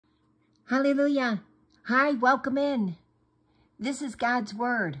Hallelujah. Hi, welcome in. This is God's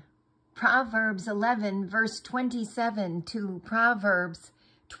Word. Proverbs 11, verse 27 to Proverbs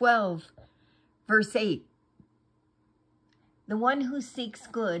 12, verse 8. The one who seeks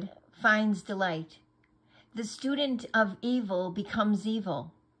good finds delight. The student of evil becomes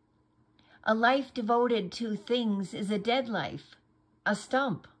evil. A life devoted to things is a dead life, a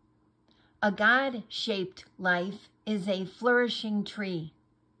stump. A God-shaped life is a flourishing tree.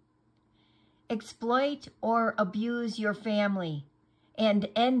 Exploit or abuse your family and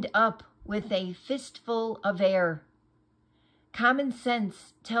end up with a fistful of air. Common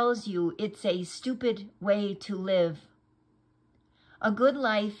sense tells you it's a stupid way to live. A good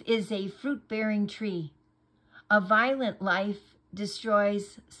life is a fruit-bearing tree. A violent life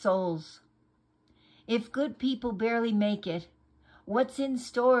destroys souls. If good people barely make it, what's in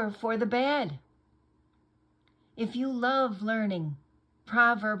store for the bad? If you love learning,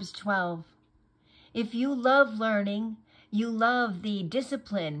 Proverbs 12. If you love learning, you love the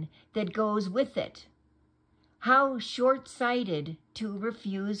discipline that goes with it. How short-sighted to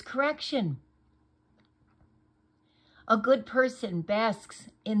refuse correction. A good person basks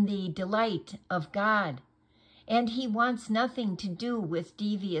in the delight of God, and he wants nothing to do with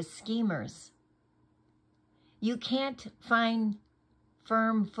devious schemers. You can't find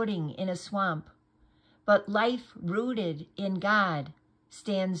firm footing in a swamp, but life rooted in God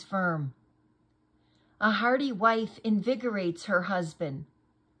stands firm. A hearty wife invigorates her husband,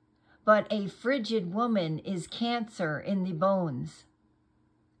 but a frigid woman is cancer in the bones.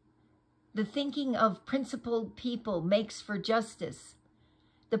 The thinking of principled people makes for justice.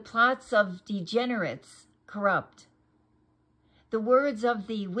 The plots of degenerates corrupt. The words of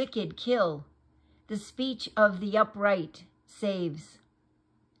the wicked kill. The speech of the upright saves.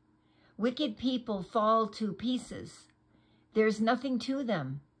 Wicked people fall to pieces. There's nothing to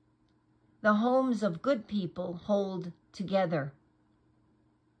them. The homes of good people hold together.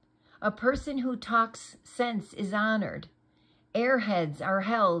 A person who talks sense is honored. Airheads are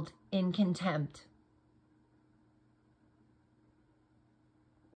held in contempt.